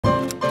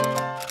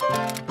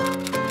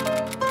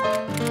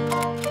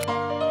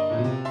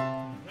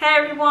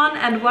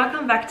and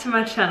welcome back to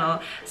my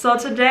channel. So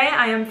today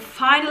I am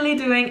finally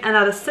doing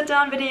another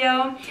sit-down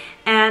video,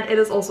 and it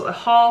is also a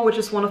haul, which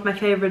is one of my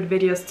favorite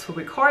videos to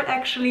record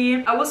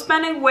actually. I was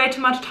spending way too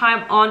much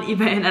time on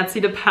eBay and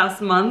Etsy the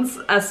past months,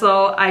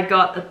 so I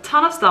got a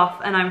ton of stuff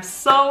and I'm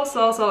so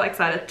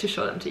excited to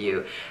show them to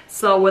you.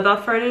 So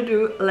without further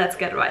ado, let's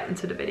get right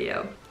into the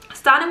video.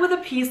 Starting with a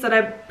piece that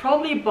I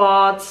probably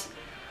bought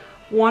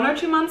 1 or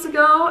 2 months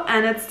ago,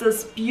 and it's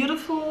this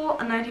beautiful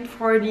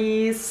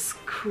 1940s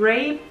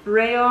crepe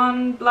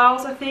rayon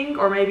blouse, I think,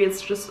 or maybe it's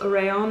just a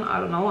rayon, I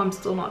don't know, I'm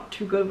still not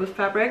too good with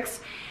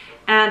fabrics.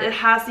 And it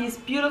has these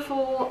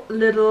beautiful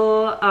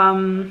little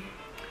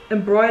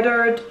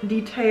embroidered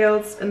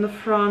details in the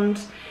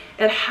front.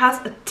 It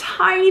has a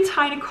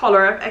tiny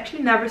collar. I've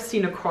actually never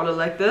seen a collar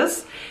like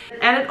this.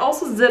 And it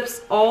also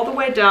zips all the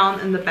way down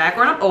in the back,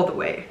 or not all the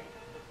way,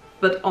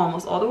 but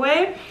almost all the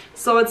way.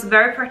 So it's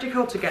very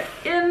practical to get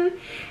in,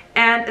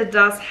 and it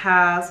does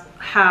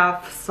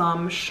have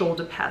some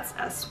shoulder pads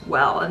as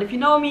well. And if you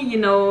know me, you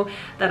know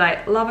that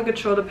I love a good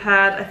shoulder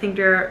pad. I think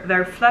they're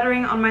very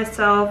flattering on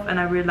myself, and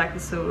I really like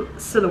the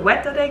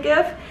silhouette that they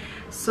give.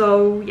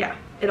 So yeah,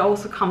 it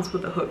also comes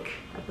with a hook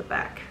at the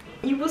back.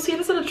 You will see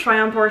this in the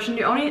try-on portion.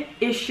 The only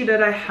issue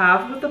that I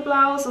have with the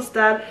blouse is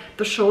that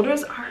the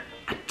shoulders are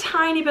a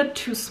tiny bit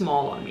too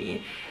small on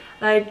me.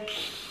 Like,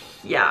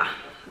 yeah.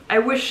 I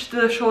wish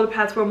the shoulder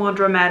pads were more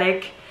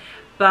dramatic,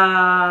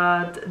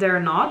 but they're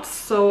not.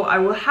 So I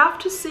will have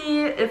to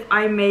see if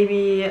I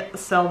maybe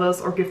sell this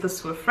or give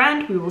this to a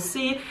friend. We will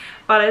see.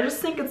 But I just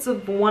think it's a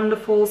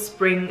wonderful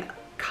spring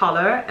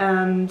color,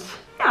 and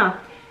yeah,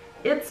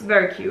 it's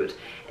very cute.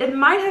 It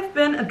might have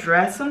been a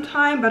dress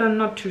sometime, but I'm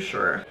not too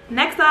sure.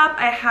 Next up,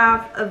 I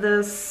have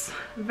this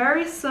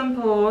very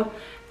simple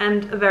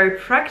and very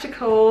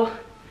practical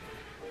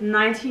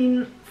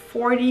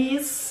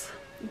 1940s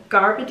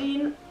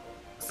gabardine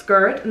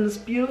skirt in this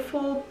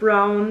beautiful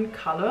brown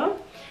color.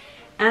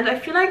 And I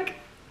feel like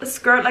a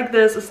skirt like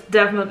this is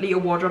definitely a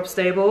wardrobe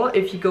staple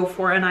if you go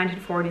for a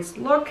 1940s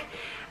look.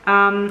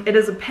 It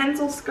is a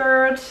pencil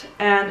skirt,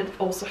 and it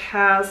also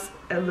has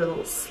a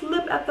little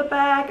slip at the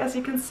back, as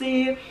you can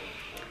see.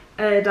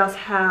 It does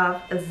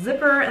have a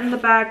zipper in the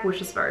back, which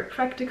is very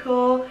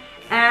practical.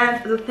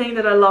 And the thing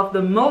that I love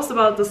the most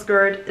about the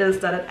skirt is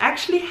that it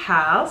actually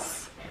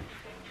has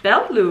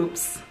belt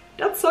loops.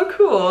 That's so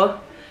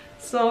cool.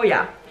 So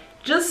yeah,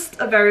 just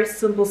a very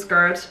simple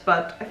skirt,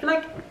 but I feel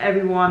like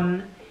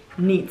everyone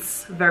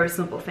needs very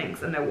simple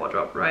things in their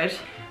wardrobe, right?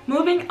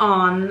 Moving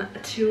on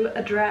to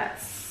a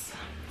dress.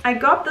 I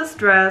got this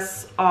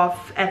dress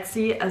off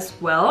Etsy as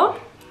well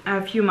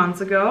a few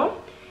months ago,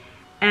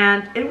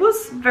 and it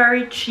was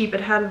very cheap.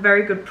 It had a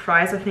very good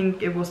price. I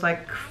think it was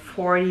like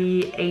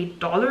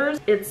 $48.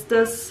 It's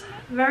this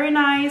very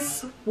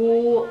nice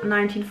wool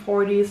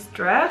 1940s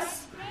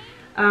dress.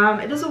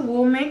 It is a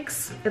wool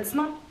mix. It's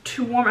not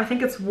too warm. I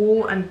think it's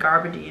wool and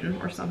gabardine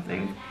or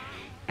something.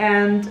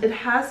 And it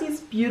has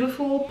these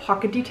beautiful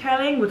pocket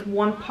detailing with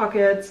one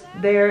pocket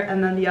there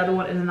and then the other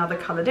one in another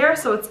color there.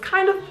 So it's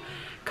kind of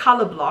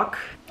color block.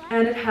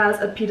 And it has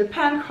a Peter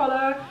Pan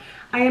collar.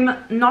 I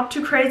am not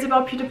too crazy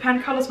about Peter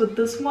Pan colors, but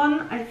this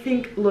one I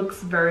think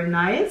looks very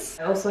nice.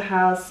 It also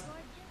has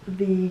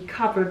the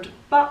covered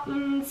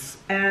buttons,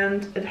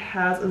 and it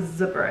has a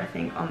zipper, I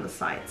think, on the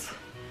sides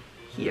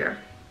here.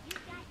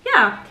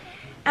 Yeah,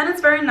 and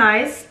it's very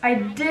nice. I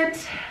did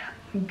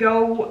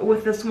go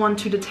with this one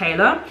to the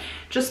tailor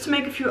just to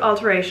make a few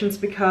alterations,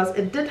 because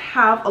it did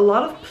have a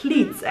lot of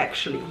pleats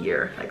actually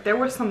here. Like, there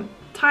were some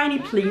tiny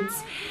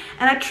pleats,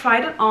 and I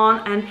tried it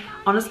on, and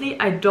honestly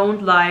I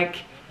don't like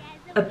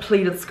a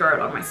pleated skirt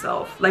on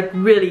myself. Like,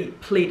 really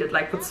pleated,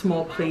 like with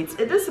small pleats.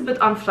 It is a bit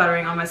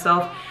unflattering on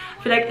myself.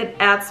 I feel like it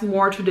adds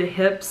more to the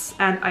hips,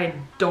 and I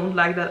don't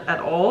like that at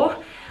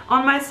all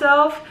on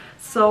myself.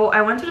 So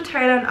I went to the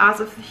tailor and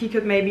asked if he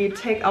could maybe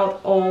take out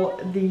all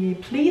the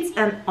pleats,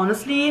 and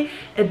honestly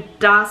it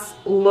does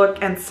look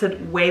and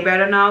sit way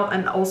better now.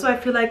 And also I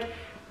feel like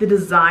the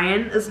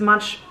design is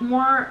much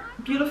more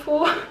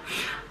beautiful.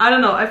 I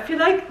don't know, I feel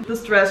like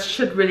this dress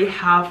should really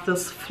have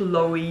this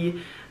flowy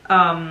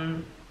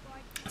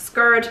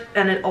skirt,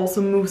 and it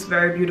also moves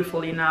very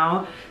beautifully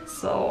now.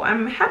 So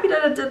I'm happy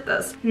that I did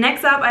this.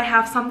 Next up, I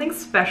have something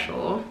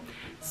special.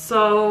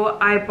 So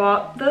I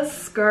bought this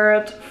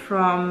skirt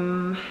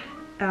from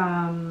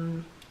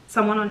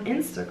someone on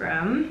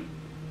Instagram.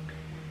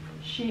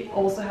 She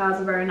also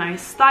has a very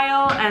nice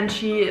style, and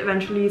she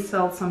eventually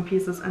sells some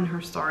pieces in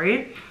her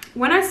story.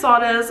 When I saw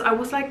this, I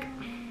was like,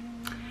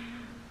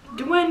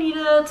 do I need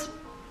it?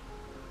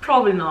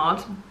 Probably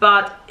not,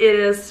 but it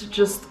is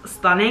just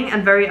stunning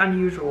and very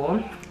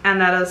unusual.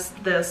 And that is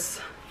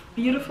this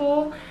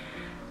beautiful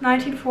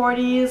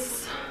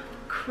 1940s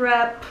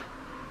crepe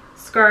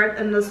skirt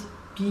in this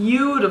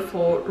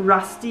beautiful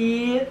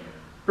rusty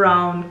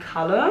brown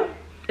color.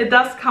 It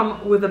does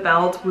come with a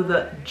belt with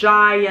a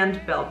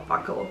giant belt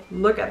buckle.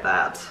 Look at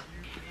that.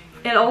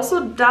 It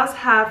also does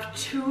have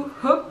 2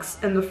 hooks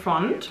in the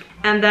front,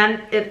 and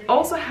then it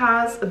also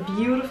has a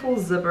beautiful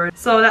zipper,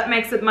 so that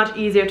makes it much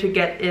easier to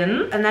get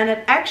in. And then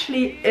it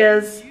actually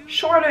is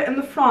shorter in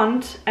the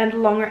front and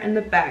longer in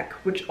the back,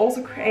 which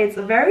also creates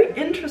a very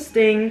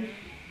interesting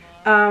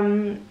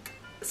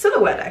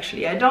silhouette.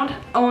 Actually, I don't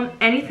own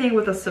anything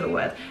with a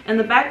silhouette, and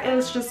the back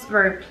is just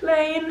very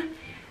plain.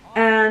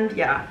 And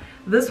yeah,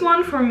 this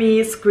one for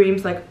me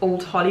screams like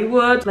old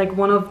Hollywood, like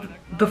one of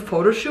the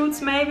photo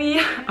shoots maybe.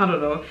 I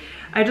don't know.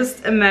 I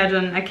just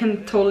imagine, I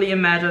can totally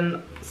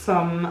imagine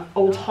some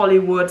old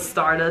Hollywood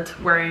started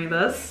wearing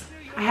this.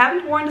 I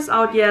haven't worn this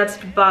out yet,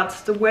 but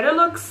the weather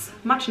looks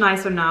much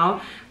nicer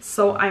now,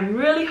 so I'm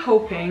really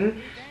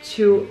hoping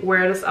to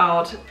wear this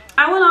out.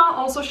 I will now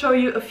also show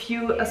you a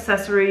few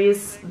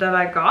accessories that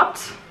I got.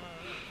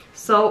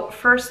 So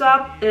first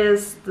up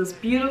is this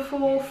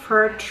beautiful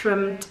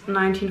fur-trimmed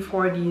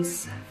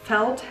 1940s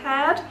felt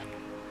hat.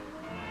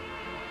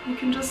 You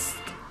can just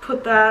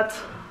put that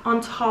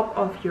on top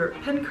of your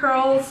pin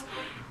curls,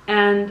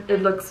 and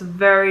it looks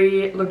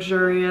very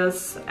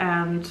luxurious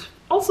and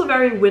also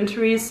very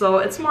wintry, so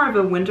it's more of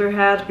a winter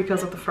hat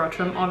because of the fur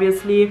trim,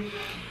 obviously.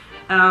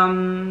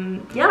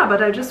 Yeah,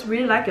 but I just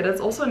really like it.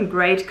 It's also in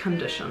great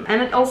condition,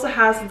 and it also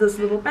has this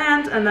little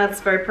band, and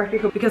that's very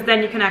practical because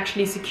then you can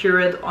actually secure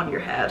it on your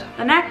head.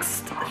 The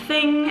next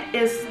thing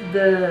is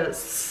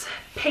this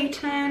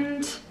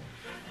patent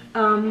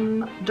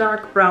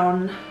dark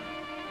brown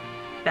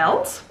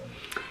belt,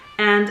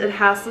 and it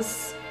has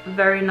this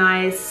very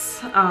nice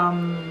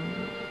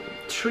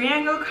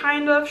triangle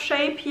kind of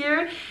shape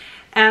here.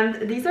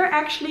 And these are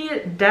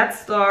actually dead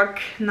stock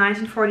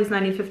 1940s,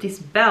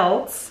 1950s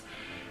belts.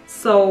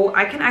 So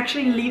I can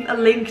actually leave a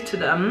link to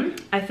them.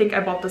 I think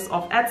I bought this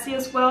off Etsy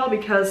as well,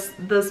 because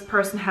this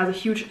person has a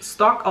huge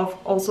stock of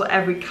also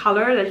every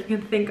color that you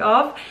can think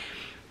of.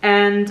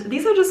 And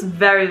these are just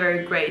very,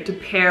 very great to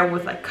pair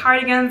with like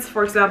cardigans,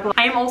 for example.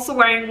 I am also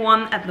wearing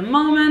one at the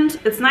moment.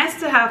 It's nice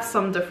to have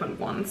some different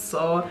ones.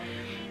 So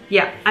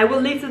yeah, I will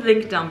leave the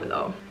link down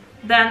below.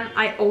 Then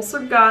I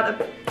also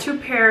got 2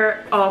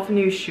 pair of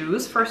new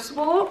shoes. First of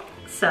all,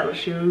 saddle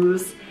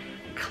shoes.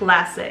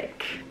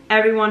 Classic.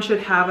 Everyone should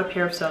have a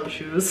pair of saddle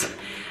shoes.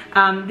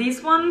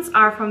 These ones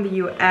are from the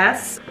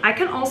US. I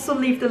can also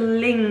leave the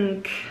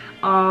link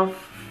of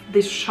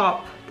this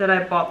shop that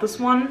I bought this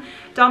one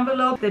down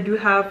below. They do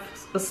have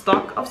a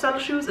stock of saddle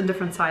shoes in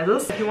different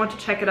sizes. If you want to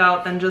check it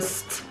out, then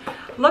just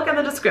look at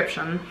the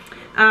description.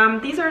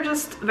 These are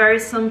just very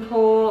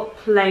simple,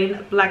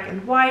 plain black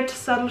and white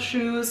saddle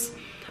shoes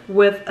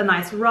with a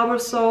nice rubber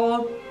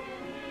sole.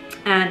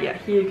 And yeah,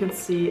 here you can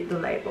see the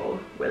label,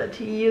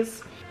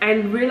 Willities. I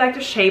really like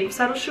the shape of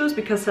saddle shoes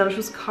because saddle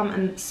shoes come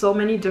in so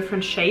many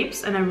different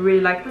shapes, and I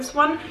really like this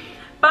one.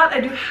 But I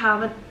do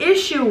have an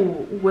issue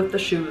with the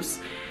shoes.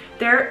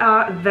 They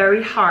are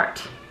very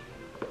hard,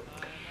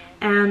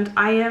 and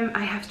I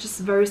have just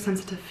very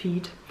sensitive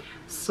feet.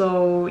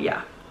 So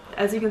yeah,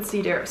 as you can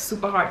see, they're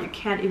super hard. You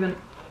can't even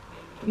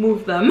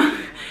move them.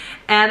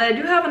 And I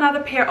do have another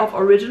pair of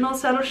original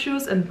saddle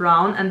shoes in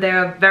brown, and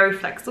they're very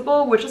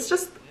flexible, which is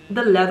just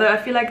the leather I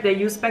feel like they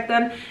used back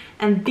then.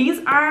 And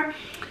these are,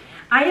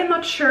 I am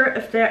not sure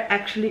if they're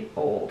actually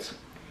old.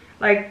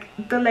 Like,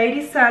 the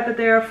lady said that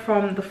they're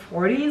from the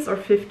 40s or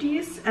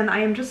 50s, and I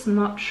am just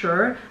not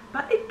sure,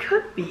 but it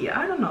could be,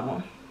 I don't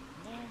know.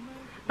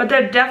 But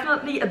they're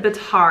definitely a bit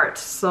hard,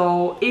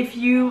 so if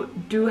you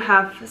do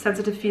have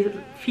sensitive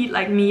feet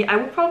like me, I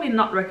would probably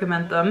not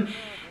recommend them.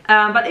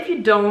 But if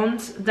you don't,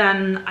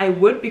 then I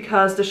would,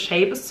 because the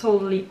shape is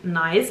totally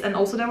nice, and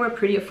also they were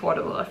pretty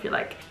affordable, I feel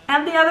like.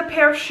 And the other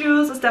pair of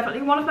shoes is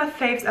definitely one of my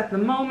faves at the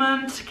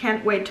moment.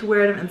 Can't wait to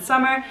wear them in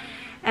summer.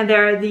 And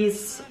there are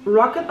these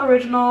Rocket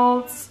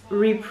Originals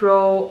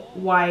Repro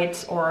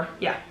white, or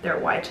yeah, they're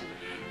white,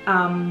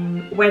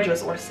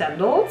 wedges or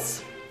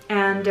sandals.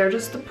 And they're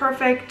just the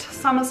perfect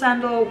summer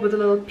sandal with a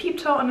little peep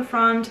toe on the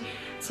front,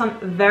 some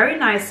very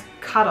nice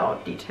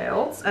cutout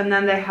details, and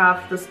then they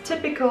have this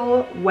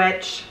typical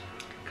wedge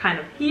kind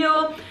of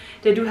heel.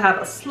 They do have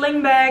a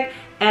sling bag,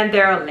 and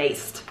they're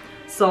laced.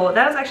 So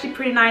that is actually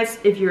pretty nice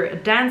if you're a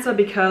dancer,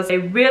 because they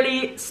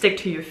really stick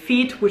to your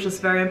feet, which is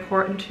very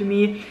important to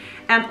me.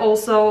 And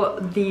also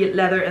the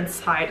leather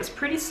inside is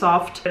pretty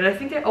soft. And I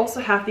think they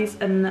also have these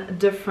in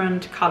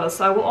different colors.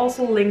 So I will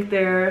also link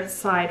their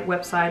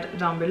website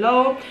down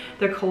below.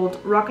 They're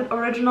called Rocket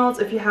Originals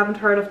if you haven't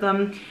heard of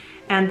them.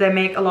 And they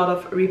make a lot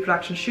of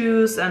reproduction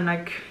shoes and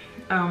like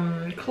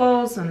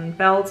clothes and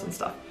belts and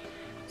stuff.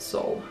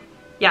 So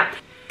yeah,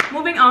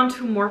 moving on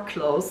to more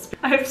clothes.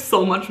 I have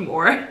so much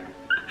more.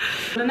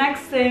 The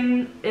next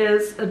thing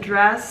is a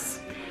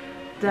dress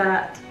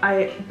that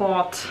I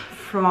bought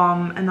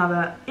from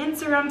another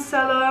Instagram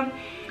seller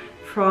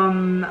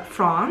from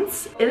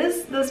France. It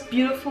is this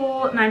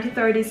beautiful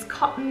 1930s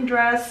cotton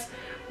dress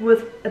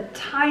with a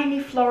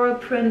tiny floral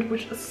print,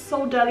 which is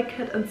so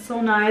delicate and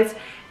so nice.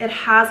 It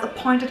has a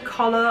pointed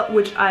collar,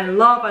 which I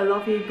love. I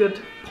love a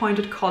good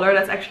pointed collar.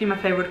 That's actually my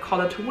favorite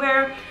collar to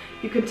wear.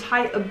 You can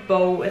tie a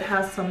bow. It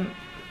has some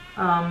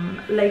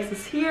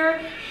laces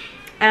here.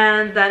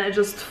 and then it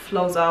just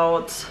flows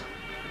out.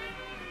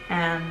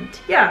 And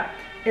yeah,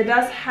 it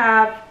does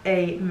have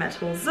a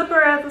metal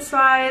zipper at the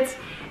sides,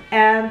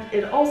 and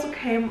it also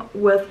came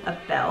with a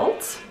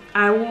belt.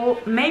 I will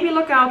maybe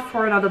look out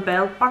for another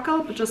belt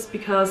buckle, but just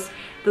because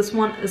this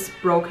one is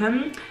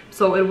broken,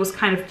 so it was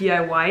kind of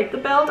DIY'd, the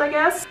belt, I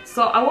guess.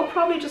 So I will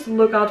probably just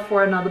look out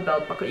for another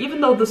belt buckle, even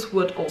though this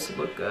would also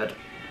look good.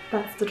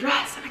 That's the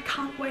dress, and I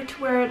can't wait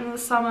to wear it in the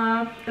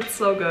summer. It's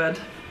so good.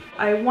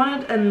 I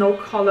wanted a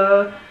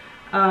no-collar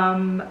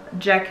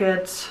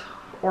jacket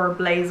or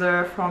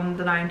blazer from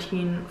the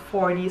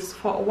 1940s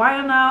for a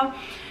while now,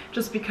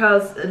 just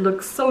because it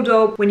looks so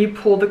dope when you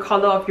pull the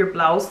collar of your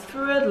blouse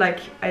through it, like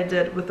I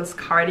did with this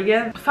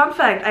cardigan. Fun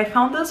fact, I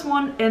found this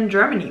one in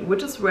Germany,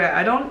 which is rare.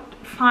 I don't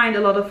find a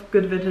lot of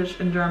good vintage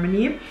in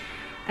Germany.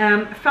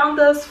 I found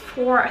this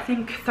for, I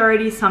think,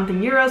 30-something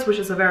euros, which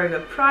is a very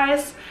good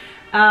price.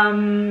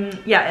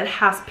 Yeah, it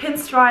has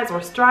pinstripes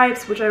or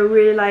stripes, which I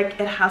really like.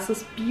 It has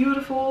this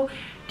beautiful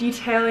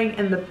detailing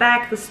in the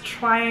back, this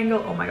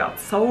triangle. Oh my god,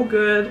 so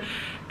good.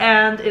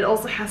 And it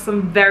also has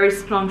some very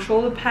strong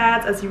shoulder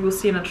pads, as you will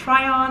see in a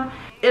try-on.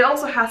 It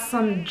also has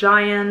some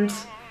giant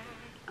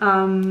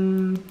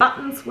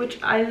buttons,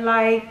 which I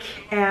like,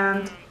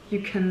 and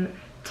you can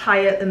tie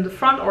it in the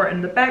front or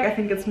in the back. I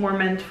think it's more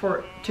meant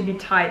to be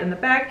tied in the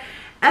back.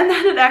 And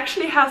then it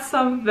actually has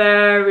some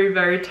very,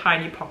 very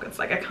tiny pockets.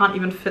 Like, I can't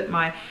even fit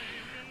my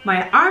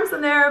arms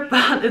in there,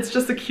 but it's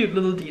just a cute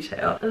little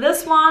detail.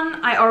 This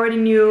one I already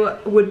knew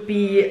would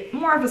be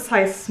more of a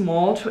size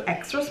small to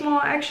extra small,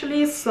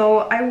 actually, so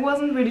I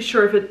wasn't really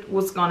sure if it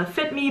was gonna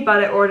fit me,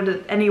 but I ordered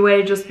it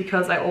anyway just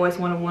because I always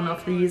wanted one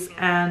of these,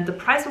 and the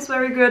price was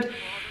very good.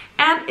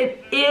 And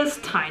it is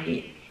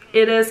tiny.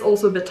 It is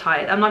also a bit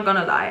tight, I'm not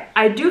gonna lie.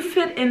 I do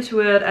fit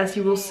into it, as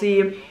you will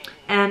see,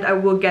 and I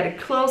will get it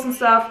close and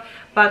stuff,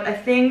 but I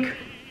think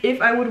if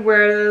I would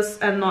wear this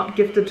and not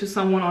gift it to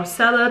someone or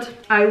sell it,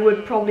 I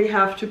would probably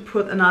have to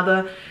put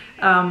another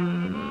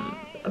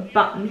a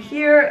button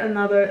here,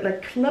 another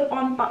like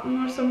clip-on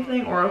button or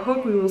something, or a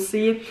hook, we will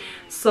see,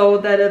 so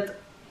that it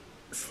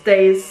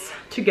stays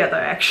together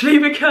actually,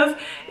 because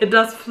it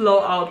does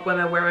flow out when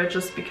I wear it,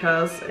 just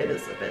because it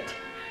is a bit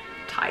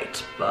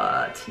tight.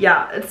 But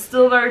yeah, it's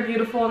still very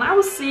beautiful, and I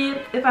will see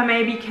if I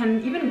maybe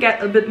can even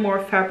get a bit more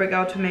fabric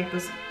out to make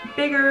this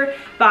bigger.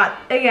 But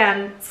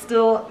again,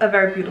 still a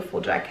very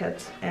beautiful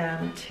jacket,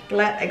 and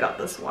glad I got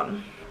this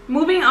one.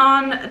 Moving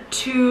on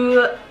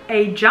to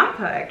a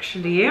jumper,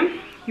 actually.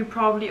 You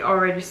probably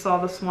already saw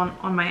this one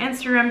on my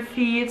Instagram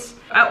feed.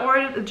 I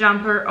ordered a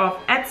jumper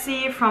off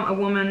Etsy from a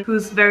woman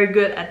who's very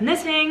good at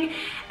knitting,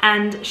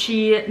 and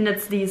she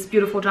knits these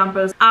beautiful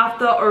jumpers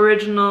after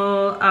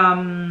original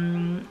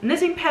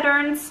knitting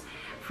patterns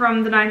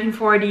from the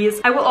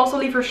 1940s. I will also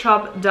leave her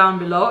shop down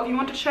below if you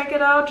want to check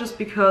it out, just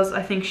because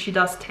I think she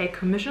does take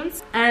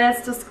commissions. And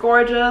it's this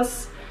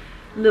gorgeous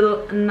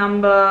little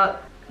number.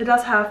 It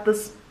does have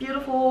this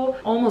beautiful,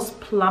 almost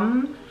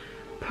plum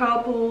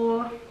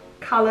purple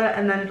color,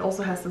 and then it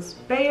also has this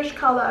beige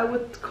color, I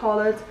would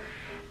call it.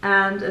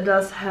 And it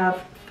does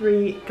have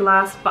 3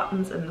 glass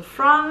buttons in the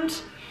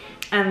front,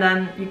 and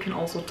then you can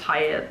also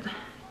tie it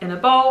in a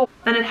bow.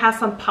 Then it has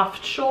some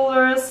puffed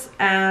shoulders,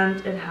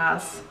 and it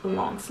has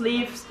long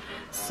sleeves.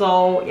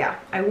 So yeah,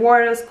 I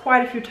wore this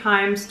quite a few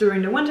times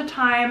during the winter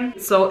time.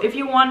 So if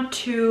you want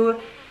to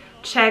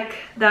check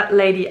that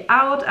lady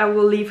out, I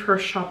will leave her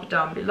shop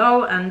down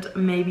below, and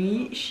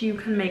maybe she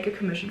can make a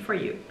commission for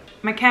you.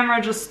 My camera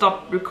just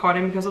stopped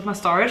recording because of my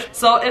storage,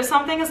 so if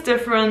something is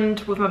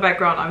different with my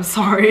background, I'm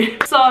sorry.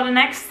 So the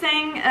next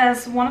thing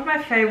is one of my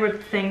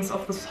favorite things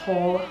of this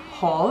whole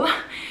haul,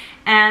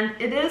 and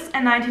it is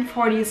a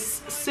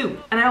 1940s suit.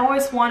 And I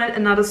always wanted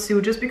another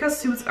suit, just because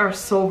suits are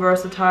so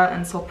versatile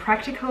and so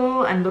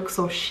practical and look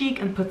so chic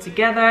and put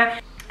together.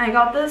 I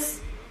got this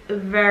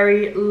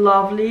very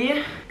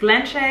lovely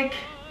Glencheck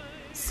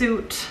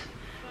suit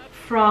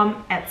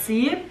from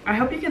Etsy. I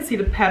hope you can see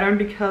the pattern,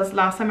 because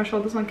last time I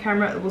showed this on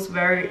camera it was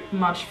very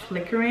much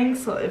flickering,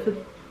 so if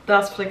it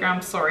does flicker,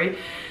 I'm sorry.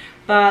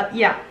 But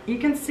yeah, you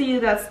can see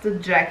that's the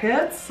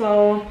jacket.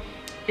 So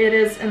it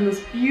is in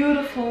this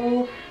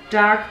beautiful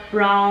dark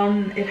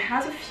brown. It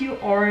has a few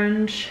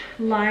orange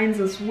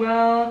lines as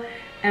well,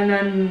 and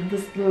then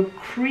this little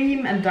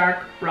cream and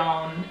dark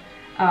brown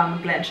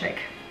Glencheck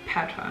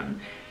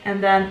pattern.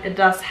 And then it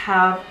does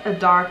have a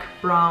dark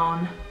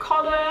brown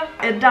collar.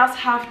 It does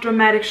have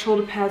dramatic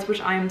shoulder pads, which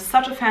I am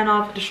such a fan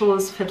of. The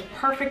shoulders fit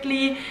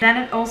perfectly. Then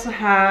it also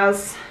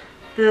has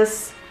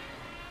this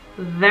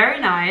very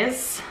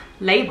nice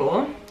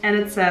label, and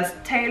it says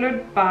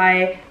tailored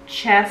by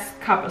Chess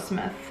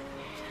Coppersmith.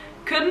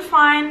 Couldn't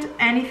find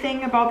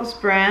anything about this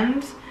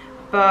brand,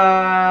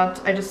 but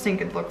I just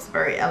think it looks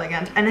very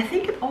elegant. And I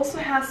think it also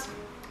has,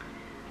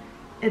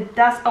 it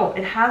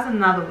has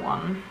another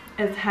one.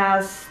 It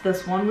has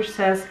this one which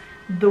says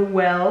The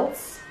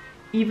Wells,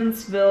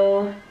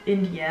 Evansville,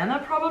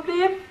 Indiana,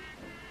 probably.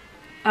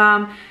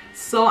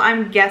 So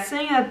I'm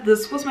guessing that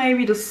this was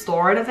maybe the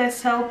store that they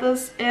sold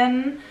this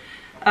in.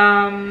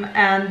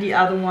 and the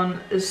other one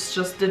is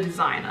just the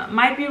designer.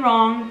 Might be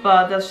wrong,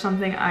 but that's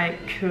something I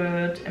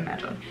could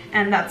imagine.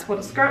 And that's what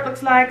the skirt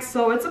looks like.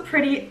 So it's a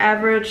pretty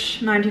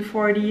average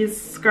 1940s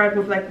skirt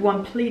with like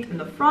one pleat in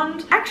the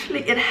front.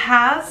 Actually, it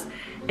has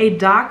a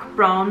dark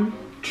brown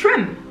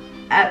trim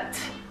at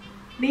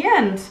the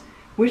end,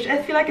 which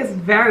I feel like is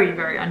very,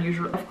 very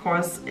unusual. Of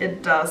course,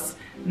 it does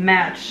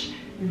match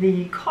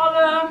the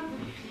collar.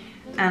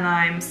 And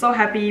I'm so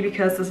happy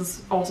because this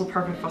is also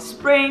perfect for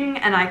spring,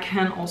 and I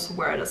can also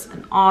wear this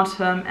in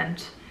autumn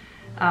and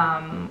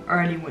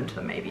early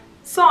winter maybe.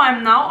 So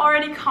I'm now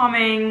already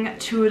coming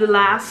to the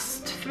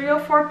last 3 or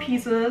 4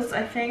 pieces,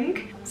 I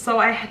think. So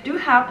I do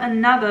have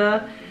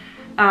another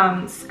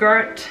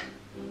skirt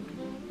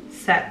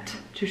set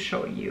to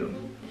show you.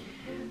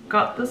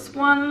 Got this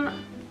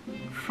one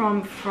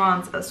from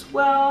France as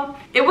well.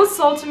 It was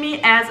sold to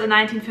me as a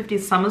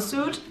 1950s summer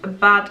suit,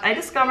 but I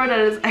discovered that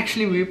it's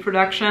actually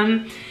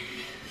reproduction.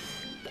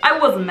 I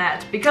wasn't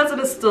mad because it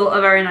is still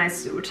a very nice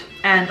suit,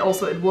 and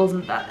also it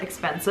wasn't that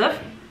expensive.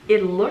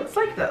 It looks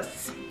like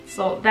this.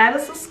 So that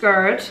is the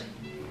skirt.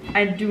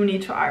 I do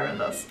need to iron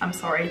this, I'm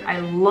sorry. I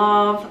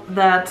love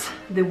that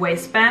the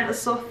waistband is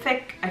so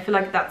thick. I feel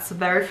like that's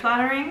very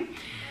flattering.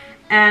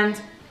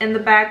 And in the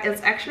back,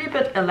 it's actually a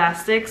bit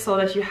elastic so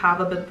that you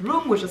have a bit of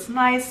room, which is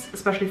nice,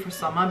 especially for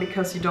summer,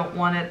 because you don't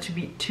want it to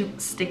be too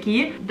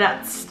sticky.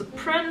 That's the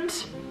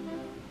print.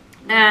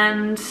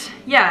 And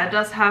yeah, it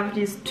does have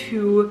these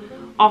 2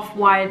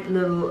 off-white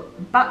little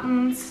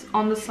buttons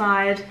on the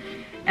side,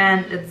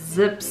 and it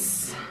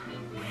zips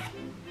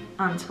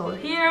until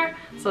here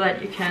so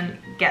that you can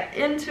get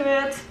into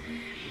it.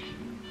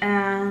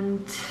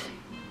 And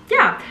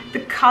yeah, the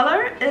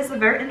color is a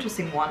very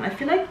interesting one. I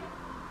feel like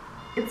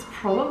it's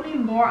probably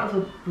more of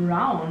a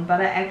brown, but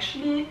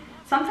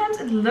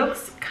sometimes it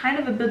looks kind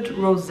of a bit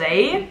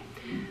rosé,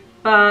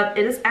 but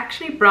it is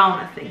actually brown,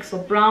 I think. So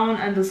brown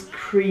and this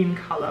cream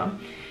color.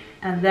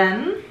 And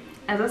then,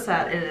 as I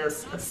said, it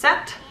is a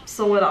set,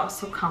 so it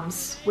also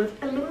comes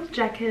with a little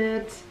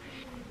jacket.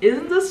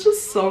 Isn't this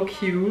just so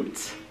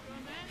cute?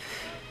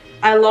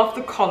 I love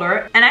the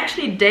color. And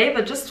actually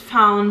David just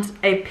found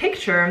a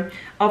picture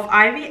of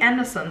Ivy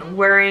Anderson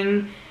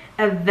wearing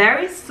a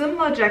very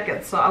similar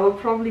jacket, so I will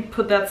probably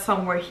put that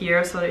somewhere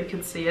here so that you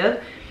can see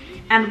it.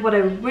 And what I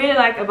really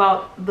like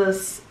about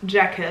this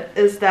jacket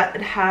is that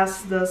it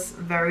has this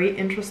very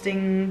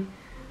interesting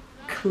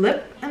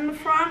clip in the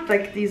front,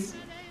 like these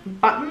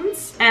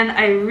buttons, and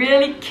I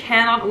really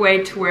cannot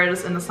wait to wear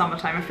this in the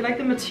summertime. I feel like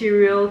the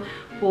material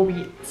will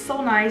be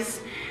so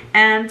nice,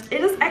 and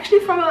it is actually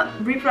from a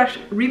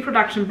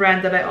reproduction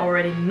brand that I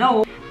already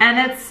know,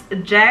 and it's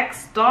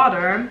Jack's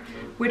Daughter,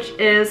 which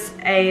is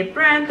a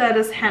brand that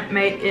is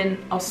handmade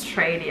in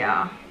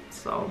Australia.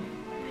 So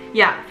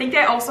yeah, I think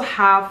they also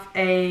have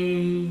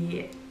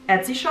a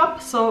Etsy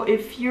shop, so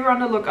if you're on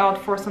the lookout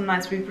for some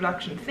nice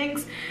reproduction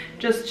things,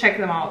 just check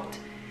them out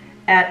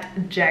at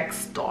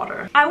Jack's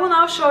Daughter. I will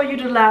now show you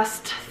the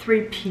last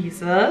 3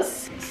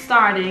 pieces,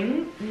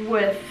 starting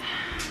with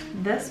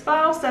this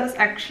blouse. That is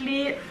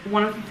actually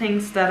one of the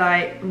things that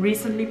I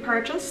recently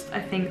purchased, I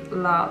think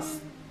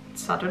last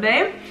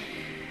Saturday.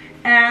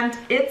 And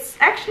it's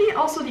actually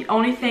also the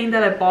only thing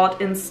that I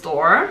bought in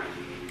store,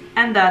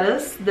 and that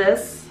is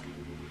this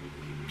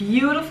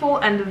beautiful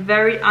and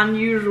very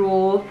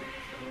unusual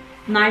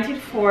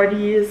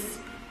 1940s,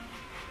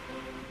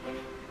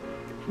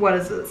 what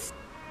is this?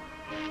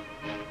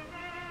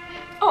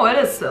 Oh, it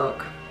is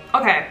silk.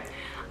 Okay,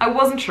 I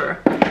wasn't sure.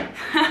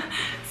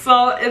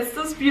 So it's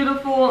this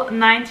beautiful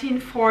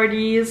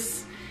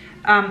 1940s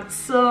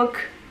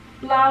silk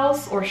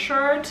blouse or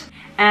shirt,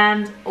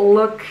 and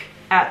look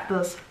at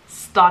this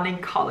stunning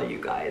color, you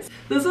guys.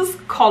 This is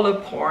color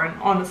porn,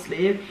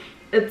 honestly.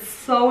 It's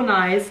so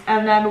nice.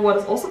 And then what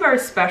is also very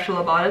special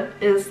about it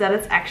is that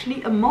it's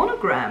actually a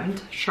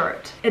monogrammed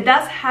shirt. It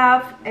does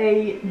have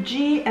a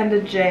G and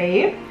a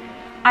J.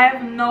 I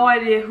have no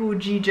idea who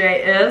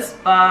GJ is,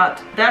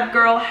 but that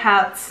girl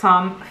had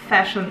some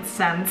fashion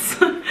sense.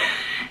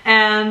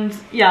 And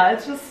yeah,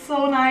 it's just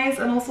so nice.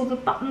 And also the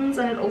buttons,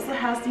 and it also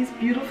has these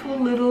beautiful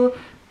little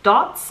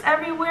dots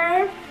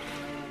everywhere.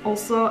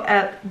 Also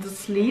at the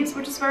sleeves,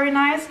 which is very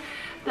nice.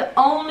 The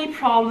only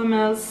problem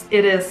is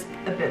it is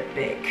a bit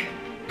big.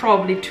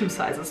 Probably 2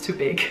 sizes too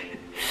big.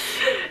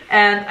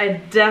 And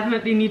I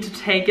definitely need to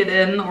take it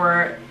in,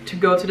 or to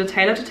go to the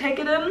tailor to take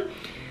it in.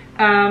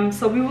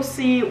 So we will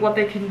see what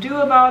they can do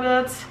about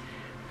it.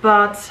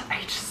 But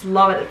I just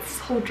love it.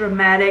 It's so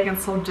dramatic and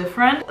so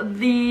different.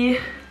 The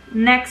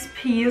next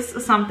piece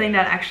is something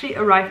that actually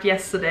arrived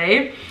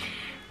yesterday.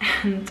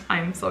 And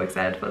I'm so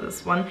excited for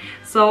this one.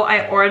 So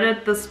I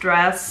ordered this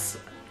dress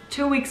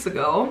 2 weeks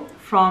ago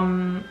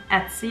from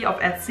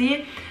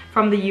Etsy,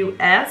 from the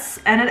US,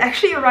 and it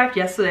actually arrived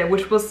yesterday,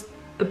 which was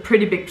a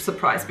pretty big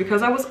surprise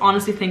because I was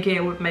honestly thinking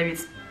it would maybe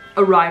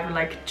arrive in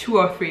like 2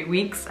 or 3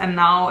 weeks, and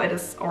now it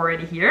is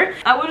already here.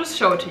 I will just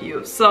show it to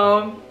you.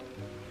 So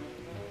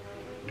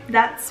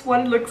that's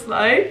what it looks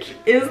like.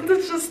 Isn't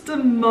it just the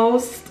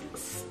most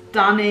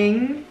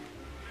stunning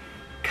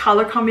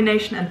color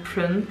combination and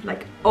print,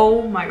 like,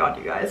 oh my god,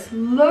 you guys,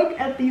 look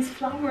at these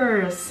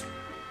flowers.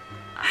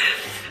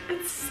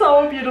 It's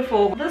so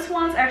beautiful. This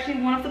one's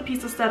actually one of the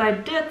pieces that I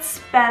did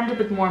spend a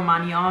bit more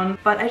money on,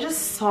 but I just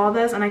saw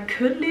this and I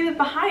couldn't leave it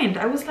behind.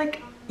 I was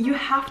like, you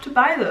have to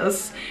buy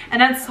this.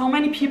 And then so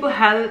many people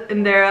had it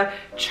in their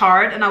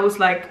chart and I was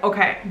like,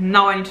 okay,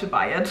 now I need to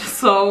buy it.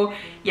 So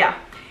yeah,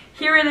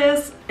 here it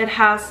is. It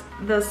has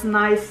this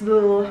nice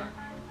little,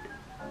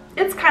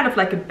 it's kind of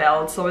like a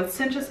belt, so it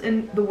cinches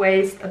in the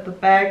waist at the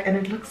back and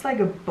it looks like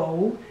a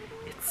bow.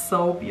 It's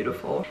so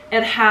beautiful.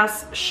 It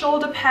has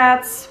shoulder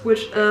pads,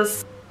 which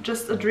is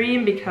just a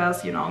dream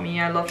because, you know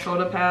me, I love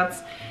shoulder pads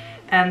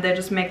and they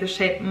just make the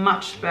shape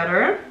much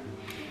better.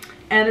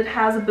 And it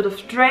has a bit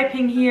of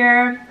draping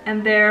here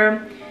and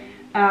there.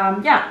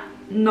 Yeah,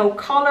 no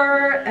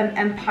collar, an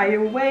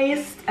empire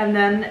waist, and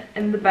then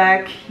in the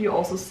back you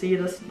also see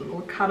this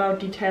little cutout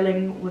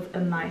detailing with a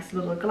nice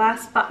little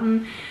glass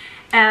button.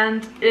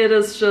 And it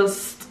is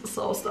just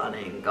so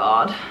stunning,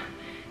 god.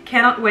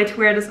 Cannot wait to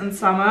wear this in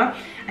summer.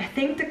 I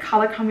think the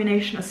color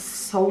combination is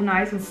so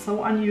nice and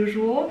so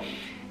unusual.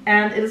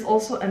 And it is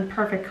also in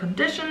perfect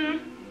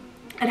condition.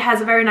 It has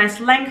a very nice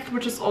length,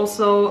 which is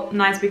also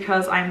nice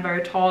because I'm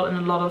very tall and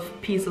a lot of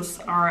pieces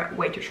are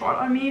way too short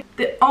on me.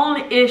 The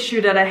only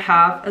issue that I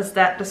have is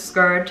that the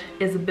skirt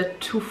is a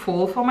bit too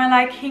full for my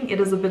liking.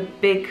 It is a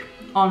bit big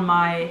on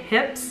my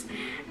hips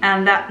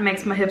and that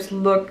makes my hips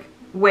look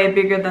way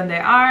bigger than they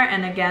are,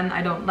 and again,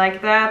 I don't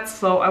like that.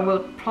 So I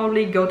will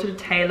probably go to the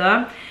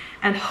tailor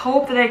and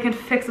hope that they can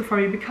fix it for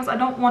me because I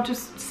don't want to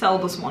sell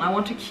this one. I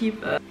want to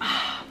keep it.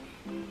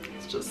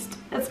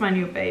 It's my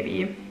new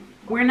baby.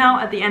 We're now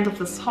at the end of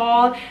this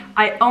haul.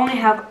 I only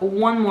have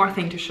one more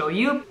thing to show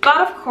you, but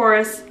of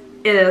course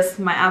it is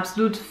my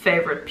absolute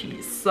favorite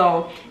piece.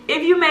 So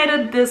if you made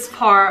it this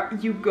far,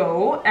 you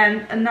go,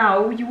 and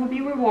now you will be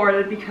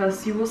rewarded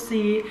because you will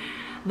see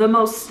the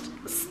most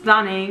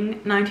stunning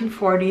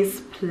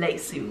 1940s play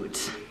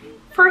suit.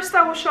 First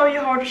I will show you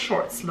how the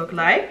shorts look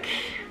like.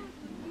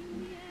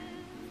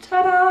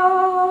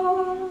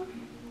 Ta-da!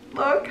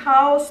 Look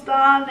how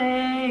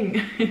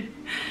stunning!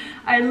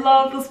 I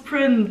love this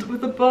print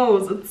with the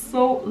bows, it's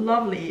so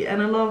lovely,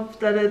 and I love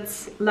that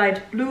it's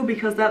light blue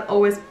because that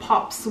always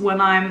pops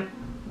when I'm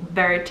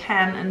very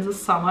tan in the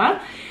summer.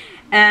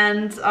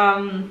 And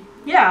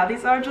yeah,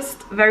 these are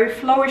just very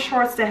flowy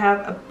shorts. They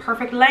have a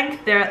perfect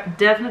length, they're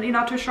definitely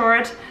not too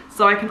short,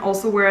 so I can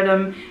also wear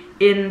them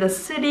in the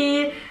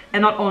city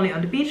and not only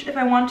on the beach if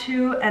I want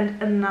to.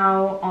 And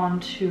now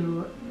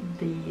onto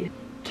the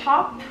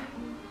top.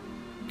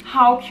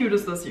 How cute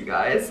is this, you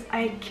guys?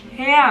 I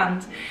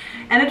can't.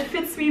 And it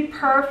fits me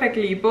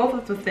perfectly, both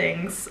of the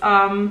things.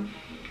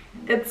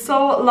 It's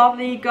so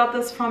lovely. Got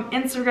this from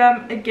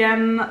Instagram,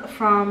 again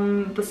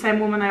from the same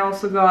woman I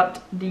also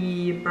got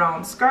the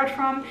brown skirt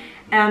from.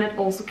 And it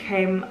also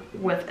came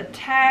with a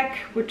tag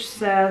which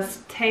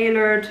says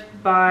tailored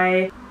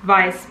by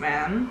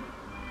Weissman,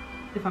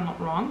 if I'm not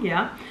wrong,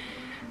 yeah.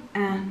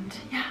 And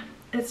yeah,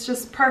 it's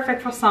just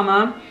perfect for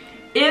summer.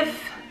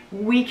 If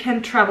we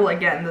can travel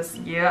again this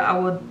year, I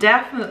will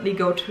definitely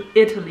go to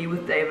Italy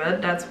with David.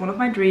 That's one of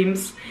my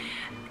dreams.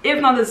 If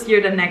not this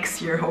year, then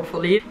next year,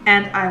 hopefully.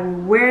 And I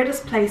will wear this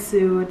play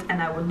suit and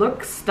I will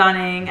look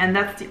stunning, and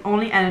that's the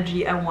only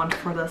energy I want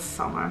for this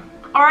summer.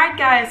 Alright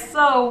guys,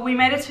 so we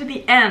made it to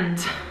the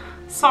end.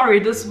 Sorry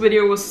this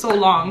video was so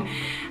long,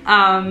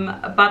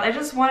 but I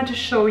just wanted to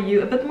show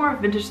you a bit more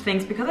vintage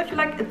things because I feel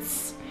like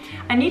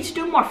I need to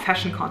do more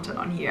fashion content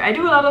on here. I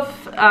do a lot of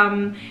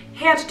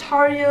hair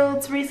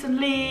tutorials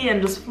recently and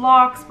just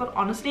vlogs, but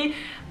honestly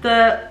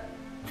the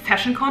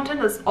fashion content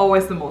is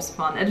always the most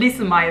fun, at least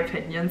in my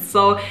opinion.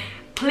 So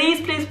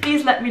please, please,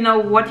 please let me know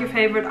what your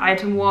favorite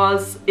item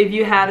was. If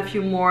you had a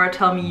few more,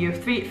 tell me your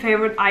 3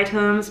 favorite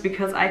items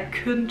because I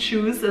couldn't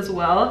choose as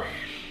well.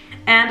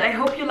 And I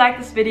hope you liked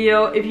this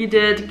video. If you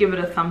did, give it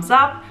a thumbs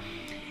up.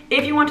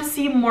 If you want to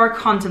see more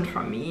content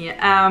from me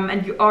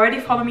and you already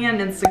follow me on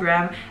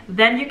Instagram,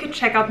 then you can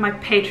check out my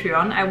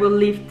Patreon. I will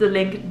leave the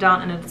link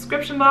down in the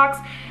description box,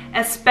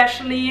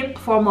 especially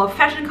for more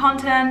fashion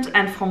content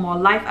and for more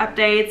life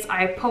updates.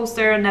 I post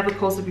there, never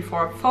posted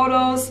before,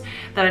 photos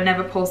that I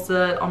never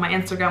posted on my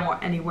Instagram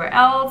or anywhere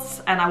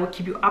else, and I will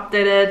keep you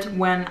updated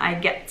when I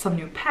get some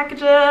new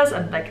packages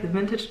and like the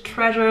vintage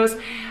treasures.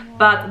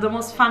 But the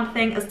most fun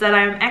thing is that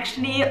I'm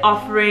actually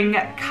offering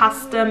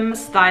custom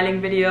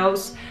styling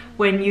videos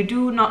when you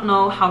do not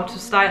know how to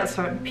style a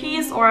certain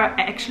piece, or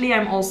actually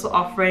I'm also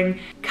offering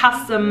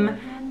custom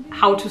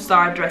how to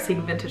start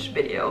dressing vintage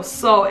videos.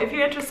 So if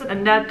you're interested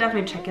in that,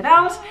 definitely check it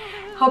out.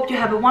 Hope you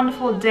have a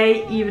wonderful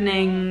day,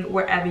 evening,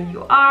 wherever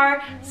you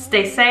are.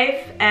 Stay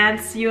safe and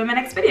see you in my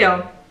next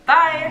video.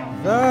 Bye!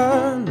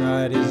 The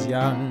night is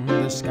young,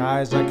 the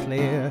skies are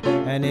clear,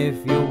 and if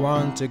you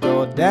want to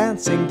go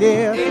dancing,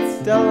 dear,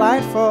 it's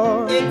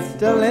delightful, it's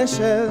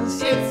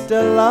delicious, it's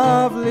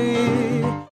lovely.